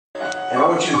I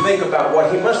want you to think about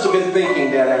what he must have been thinking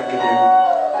that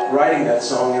afternoon, writing that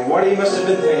song, and what he must have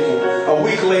been thinking. A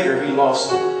week later, he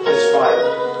lost his fight.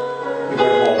 He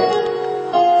went home.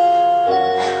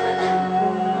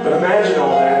 But imagine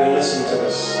all that and listen to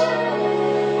this.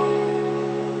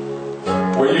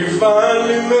 When you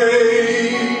finally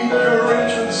made your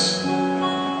entrance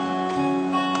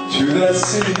to that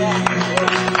city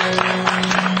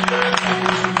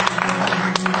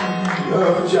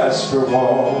of jasper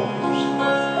walls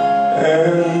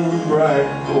and bright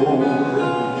golden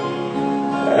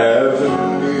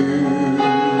avenue,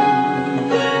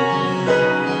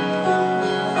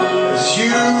 as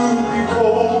you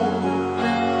behold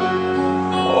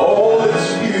all its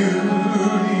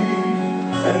beauty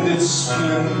and its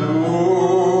splendor,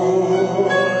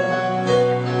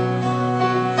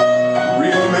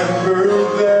 remember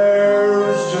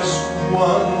there's just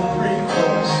one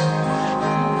request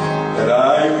that I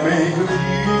make of you.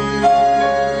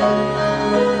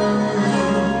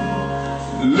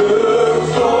 Look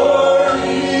for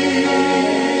me,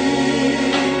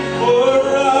 for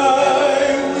I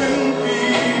will be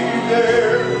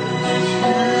there with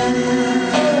you.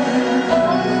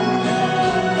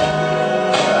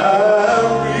 I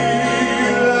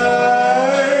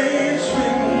realize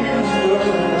when you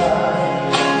arrive,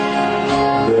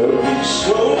 there'll be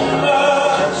so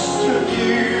much to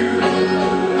view,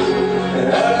 and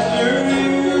after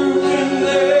you've been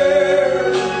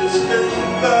there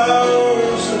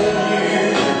 10,000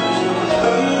 years,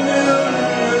 a million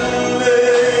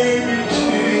maybe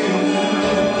two.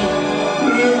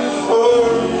 Look for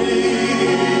me,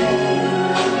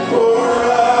 for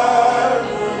I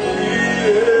will be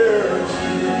there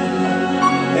too.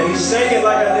 And he sang it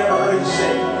like I never heard him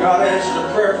sing. God answered a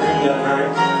prayer for him that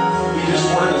night. He just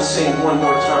wanted to sing one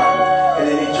more time.